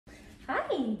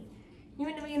Hi. You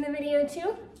want to be in the video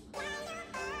too?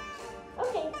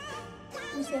 Okay.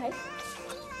 You say hi.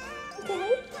 You say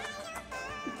hi.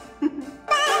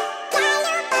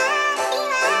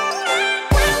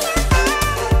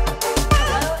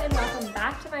 Hello and welcome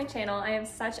back to my channel. I have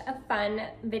such a fun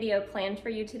video planned for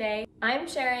you today. I'm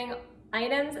sharing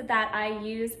items that I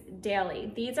use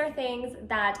daily. These are things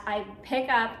that I pick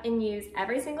up and use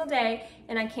every single day,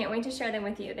 and I can't wait to share them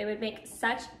with you. They would make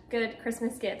such good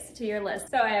Christmas gifts to your list.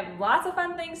 So I have lots of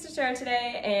fun things to share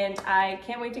today, and I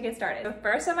can't wait to get started. The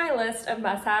first on my list of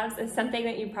must-haves is something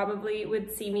that you probably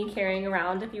would see me carrying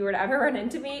around if you were to ever run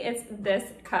into me. It's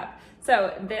this cup.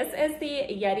 So this is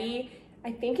the Yeti,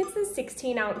 I think it's the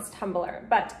 16-ounce tumbler,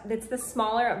 but it's the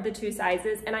smaller of the two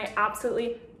sizes, and I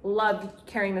absolutely love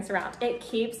carrying this around. It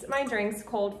keeps my drinks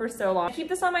cold for so long. I keep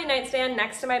this on my nightstand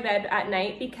next to my bed at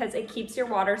night because it keeps your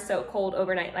water so cold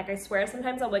overnight. Like, I swear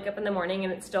sometimes I'll wake up in the morning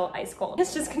and it's still ice cold.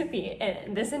 It's just gonna be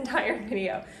in this entire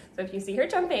video. So if you see her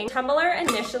jumping. Tumbler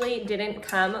initially didn't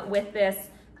come with this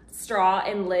straw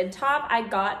and lid top. I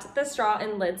got the straw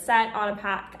and lid set on a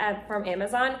pack from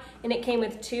Amazon, and it came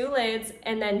with 2 lids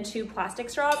and then 2 plastic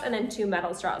straws and then 2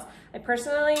 metal straws. I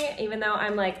personally, even though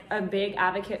I'm like a big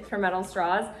advocate for metal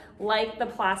straws, like the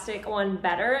plastic one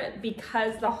better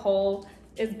because the hole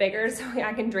is bigger, so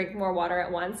I can drink more water at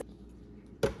once.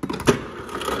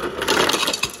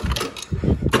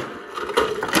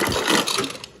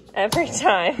 Every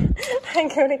time I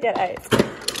go to get ice.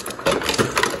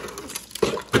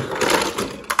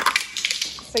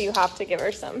 So you have to give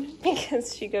her some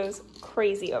because she goes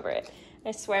crazy over it.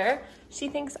 I swear, she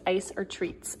thinks ice are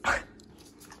treats.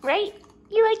 Right?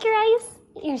 You like your ice?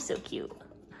 You're so cute.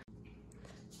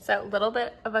 So a little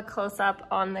bit of a close-up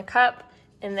on the cup,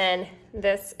 and then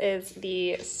this is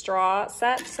the straw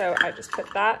set. So I just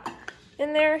put that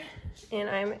in there and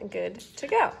I'm good to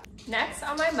go. Next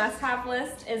on my must-have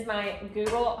list is my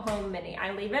Google Home Mini.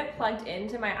 I leave it plugged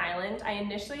into my island. I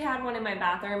initially had one in my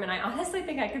bathroom, and I honestly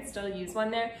think I could still use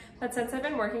one there, but since I've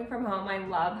been working from home, I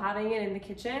love having it in the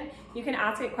kitchen. You can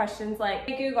ask it questions like,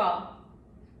 hey Google,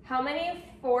 how many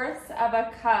fourths of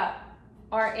a cup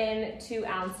are in 2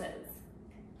 ounces?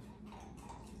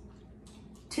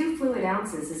 2 fluid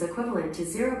ounces is equivalent to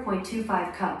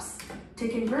 0.25 cups. To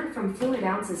convert from fluid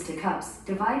ounces to cups,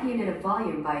 divide unit of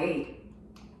volume by 8.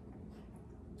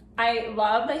 I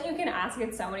love that you can ask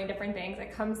it so many different things.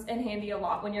 It comes in handy a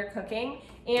lot when you're cooking,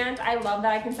 and I love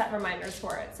that I can set reminders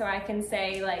for it. So I can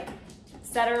say, like,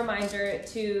 set a reminder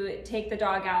to take the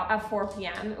dog out at 4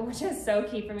 p.m., which is so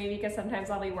key for me because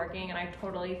sometimes I'll be working and I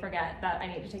totally forget that I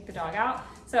need to take the dog out.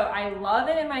 So I love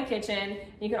it in my kitchen.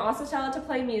 You can also tell it to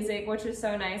play music, which is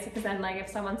so nice because then, like, if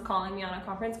someone's calling me on a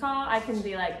conference call, I can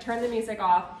be like, turn the music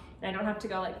off, and I don't have to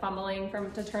go like fumbling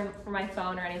to turn for my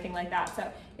phone or anything like that.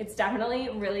 So it's definitely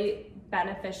really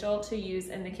beneficial to use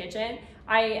in the kitchen.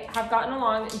 I have gotten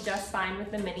along just fine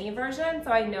with the mini version. So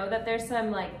I know that there's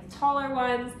some like taller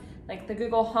ones, like the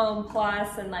Google Home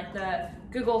Plus and like the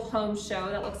Google Home Show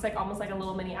that looks like almost like a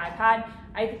little mini iPad.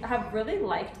 I have really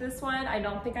liked this one. I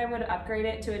don't think I would upgrade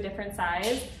it to a different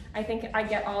size. I think I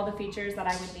get all the features that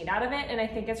I would need out of it, and I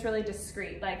think it's really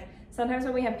discreet. Like, sometimes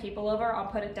when we have people over, I'll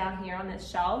put it down here on this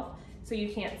shelf so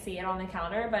you can't see it on the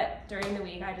counter, but during the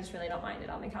week, I just really don't mind it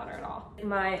on the counter at all.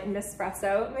 My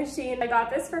Nespresso machine, I got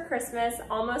this for Christmas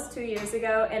almost 2 years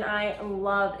ago, and I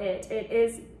love it. It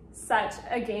is such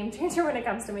a game changer when it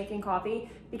comes to making coffee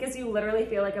because you literally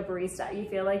feel like a barista. You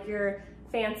feel like you're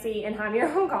fancy and have your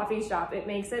own coffee shop. It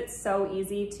makes it so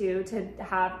easy to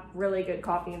have really good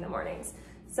coffee in the mornings.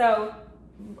 So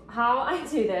how I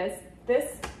do this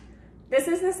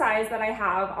is the size that I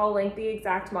have. I'll link the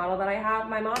exact model that I have.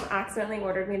 My mom accidentally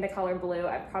ordered me the color blue.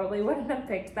 I probably wouldn't have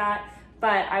picked that,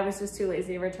 but I was just too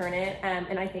lazy to return it,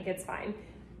 and I think it's fine.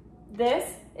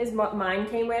 This is what mine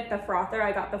came with, the frother.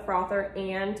 I got the frother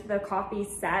and the coffee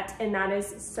set, and that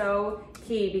is so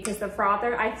key because the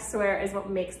frother, I swear, is what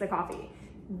makes the coffee.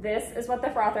 This is what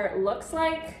the frother looks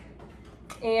like,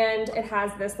 and it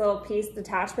has this little piece,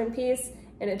 detachment piece,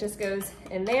 and it just goes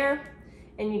in there,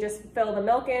 and you just fill the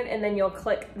milk in, and then you'll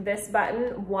click this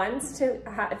button once to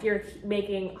if you're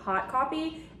making hot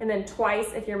coffee, and then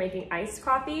twice if you're making iced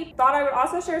coffee. Thought I would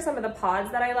also share some of the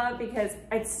pods that I love because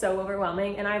it's so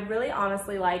overwhelming, and I really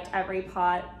honestly liked every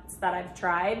pod that I've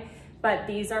tried, but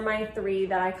these are my 3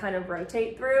 that I kind of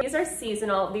rotate through. These are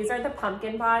seasonal. These are the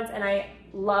pumpkin pods, and I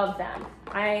love them.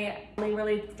 I only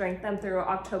really drink them through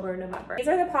October, November. These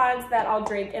are the pods that I'll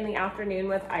drink in the afternoon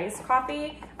with iced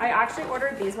coffee. I actually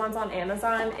ordered these ones on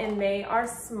Amazon, and they are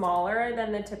smaller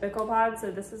than the typical pods.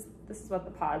 So this is what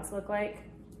the pods look like.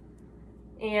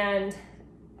 And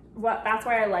That's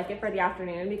why I like it for the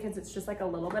afternoon, because it's just like a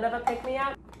little bit of a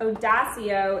pick-me-up.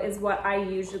 Audacio is what I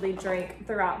usually drink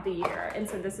throughout the year. And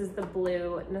so this is the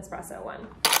blue Nespresso one.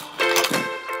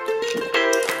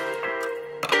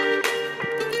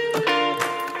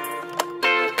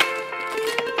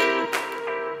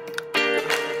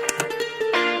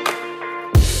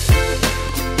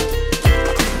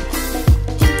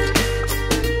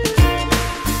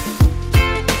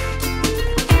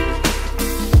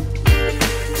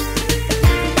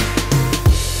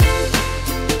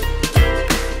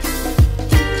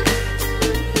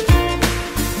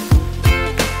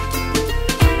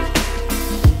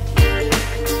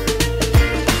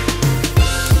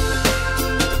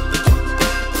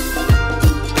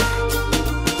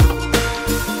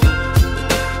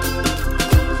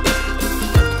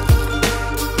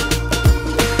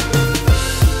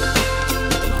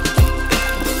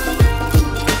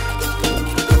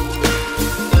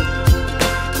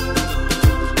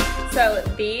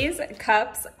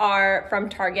 Cups are from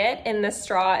Target, and the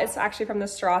straw is actually from the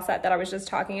straw set that I was just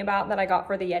talking about that I got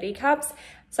for the Yeti cups.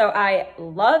 So I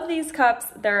love these cups.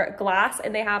 They're glass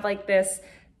and they have like this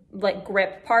like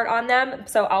grip part on them.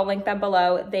 So I'll link them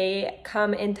below. They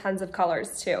come in tons of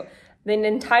colors too. The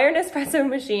entire Nespresso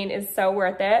machine is so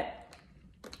worth it.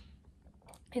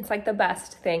 It's like the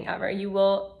best thing ever. You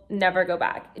will never go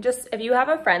back. Just if you have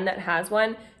a friend that has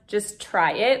one, just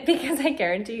try it, because I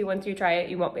guarantee you once you try it,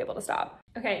 you won't be able to stop.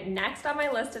 Okay, next on my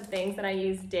list of things that I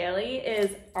use daily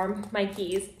are my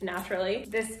keys, naturally.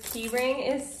 This key ring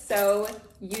is so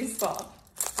useful.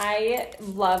 I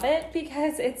love it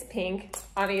because it's pink,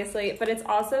 obviously, but it's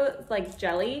also like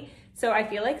jelly. So I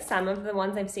feel like some of the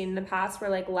ones I've seen in the past were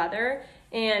like leather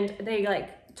and they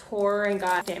like tore and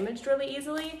got damaged really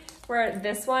easily, where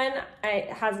this one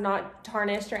has not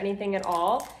tarnished or anything at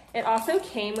all. It also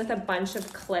came with a bunch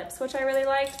of clips, which I really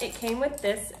liked. It came with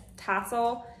this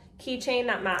tassel keychain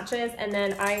that matches, and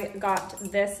then I got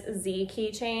this Z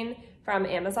keychain from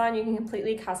Amazon. You can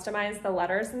completely customize the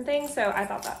letters and things, so I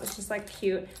thought that was just like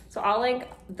cute. So I'll link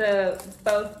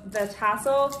both the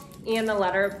tassel and the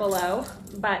letter below,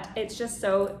 but it's just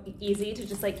so easy to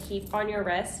just like keep on your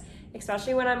wrist,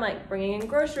 especially when I'm like bringing in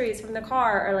groceries from the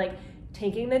car or like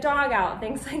taking the dog out,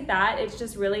 things like that. It's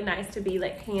just really nice to be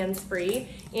like hands-free.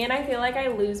 And I feel like I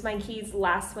lose my keys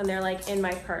less when they're like in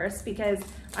my purse, because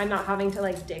I'm not having to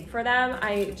like dig for them.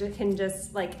 I can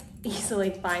just like easily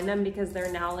find them because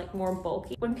they're now like more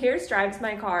bulky. When Pierce drives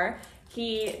my car,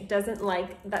 he doesn't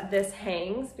like that this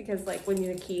hangs, because like when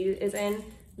the key is in,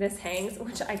 this hangs,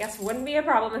 which I guess wouldn't be a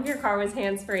problem if your car was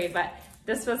hands-free, but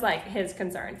this was like his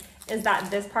concern, is that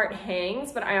this part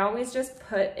hangs, but I always just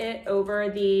put it over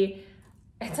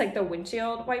it's like the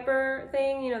windshield wiper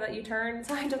thing, you know, that you turn.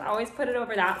 So I just always put it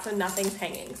over that so nothing's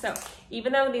hanging. So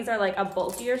even though these are like a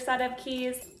bulkier set of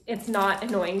keys, it's not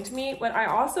annoying to me. What I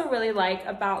also really like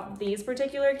about these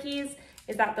particular keys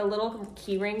is that the little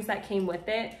key rings that came with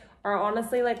it are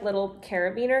honestly like little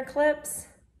carabiner clips.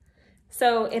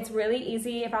 So it's really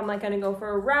easy if I'm like gonna go for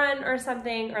a run or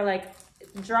something, or like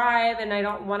drive and I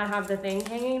don't wanna have the thing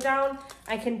hanging down,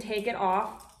 I can take it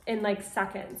off in like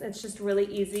seconds. It's just really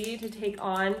easy to take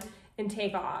on and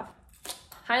take off.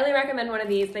 Highly recommend one of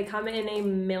these. They come in a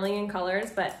million colors,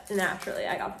 but naturally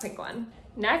I got the pink one.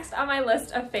 Next on my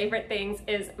list of favorite things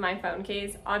is my phone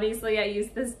case. Obviously I use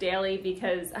this daily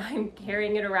because I'm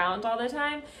carrying it around all the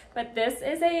time, but this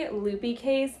is a loopy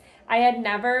case. I had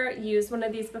never used one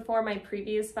of these before. My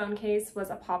previous phone case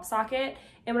was a pop socket,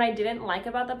 and what I didn't like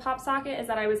about the pop socket is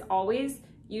that I was always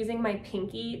using my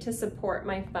pinky to support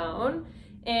my phone.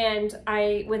 And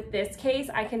with this case,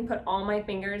 I can put all my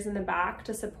fingers in the back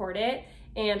to support it,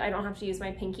 and I don't have to use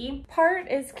my pinky. Part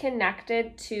is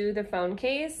connected to the phone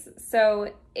case,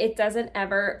 so it doesn't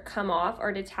ever come off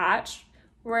or detach,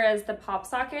 whereas the pop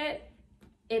socket,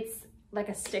 it's like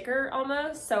a sticker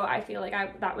almost, so I feel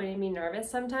like that would make me nervous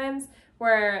sometimes.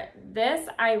 Where this,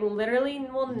 I literally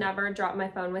will never drop my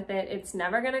phone with it. It's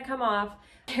never gonna come off.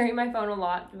 I carry my phone a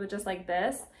lot with just like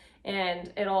this,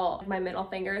 and my middle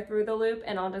finger through the loop,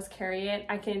 and I'll just carry it.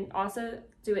 I can also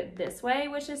do it this way,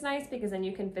 which is nice because then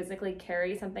you can physically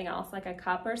carry something else like a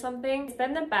cup or something. It's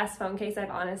been the best phone case I've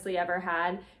honestly ever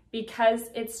had because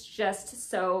it's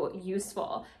just so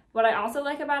useful. What I also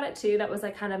like about it too, that was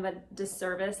like kind of a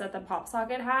disservice that the pop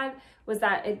socket had, was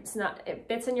that it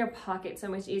fits in your pocket so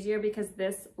much easier, because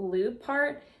this loop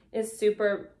part is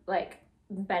super like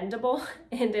bendable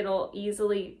and it'll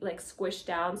easily like squish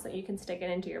down so that you can stick it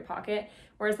into your pocket.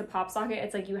 Whereas the pop socket,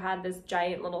 it's like you had this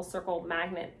giant little circle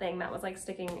magnet thing that was like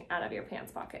sticking out of your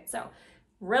pants pocket. So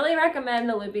Really recommend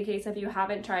the Loopy case if you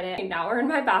haven't tried it. Now we're in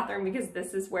my bathroom because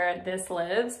this is where this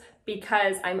lives,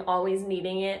 because I'm always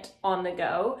needing it on the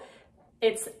go.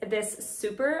 It's this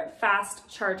super fast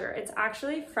charger. It's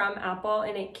actually from Apple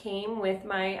and it came with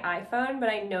my iPhone, but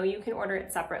I know you can order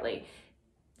it separately.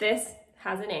 This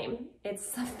has a name. It's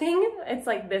something, it's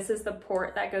like this is the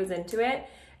port that goes into it,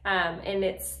 and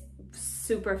it's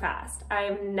super fast.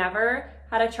 I've never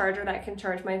had a charger that can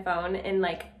charge my phone in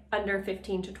like under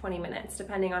 15 to 20 minutes,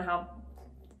 depending on how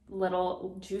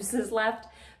little juice is left,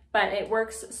 but it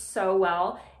works so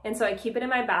well. And so I keep it in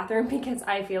my bathroom because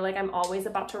I feel like I'm always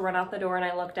about to run out the door and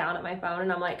I look down at my phone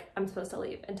and I'm like, I'm supposed to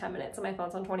leave in 10 minutes and my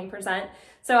phone's on 20%.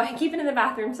 So I keep it in the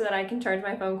bathroom so that I can charge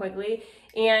my phone quickly.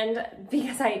 And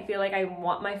because I feel like I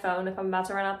want my phone, if I'm about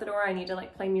to run out the door, I need to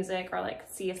like play music or like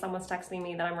see if someone's texting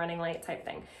me that I'm running late type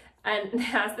thing. And it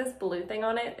has this blue thing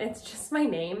on it. It's just my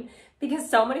name because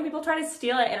so many people try to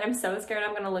steal it and I'm so scared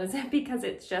I'm gonna lose it because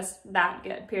it's just that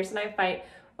good. Pierce and I fight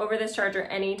over this charger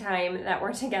anytime that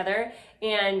we're together,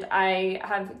 and I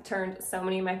have turned so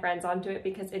many of my friends onto it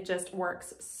because it just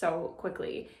works so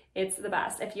quickly. It's the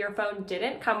best. If your phone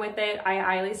didn't come with it, I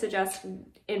highly suggest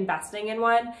investing in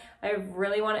one. I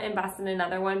really want to invest in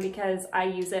another one because I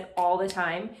use it all the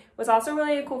time. What's also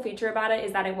really a cool feature about it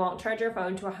is that it won't charge your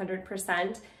phone to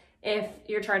 100% if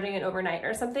you're charging it overnight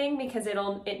or something, because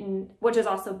which is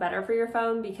also better for your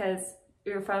phone because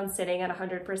your phone sitting at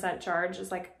 100% charge is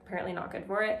like apparently not good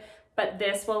for it. But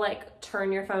this will like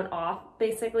turn your phone off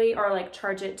basically, or like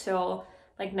charge it till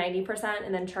like 90%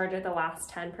 and then charge it the last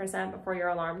 10% before your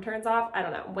alarm turns off. I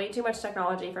don't know, way too much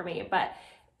technology for me, but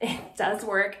it does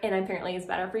work and apparently is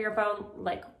better for your phone,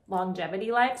 like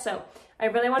longevity life. So I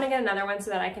really want to get another one so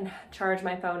that I can charge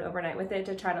my phone overnight with it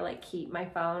to try to like keep my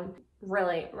phone.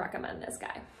 Really recommend this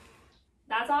guy.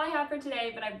 That's all I have for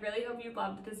today, but I really hope you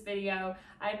loved this video.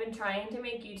 I've been trying to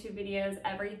make YouTube videos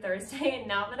every Thursday, and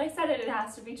now that I said it, it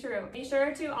has to be true. Be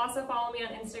sure to also follow me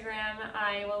on Instagram.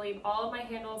 I will leave all of my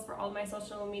handles for all of my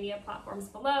social media platforms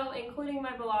below, including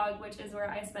my blog, which is where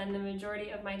I spend the majority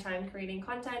of my time creating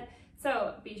content.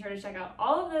 So be sure to check out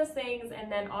all of those things,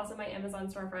 and then also my Amazon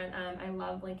storefront. I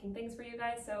love linking things for you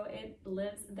guys, so it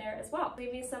lives there as well.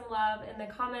 Leave me some love in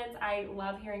the comments. I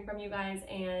love hearing from you guys,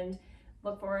 and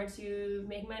look forward to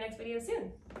making my next video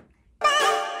soon.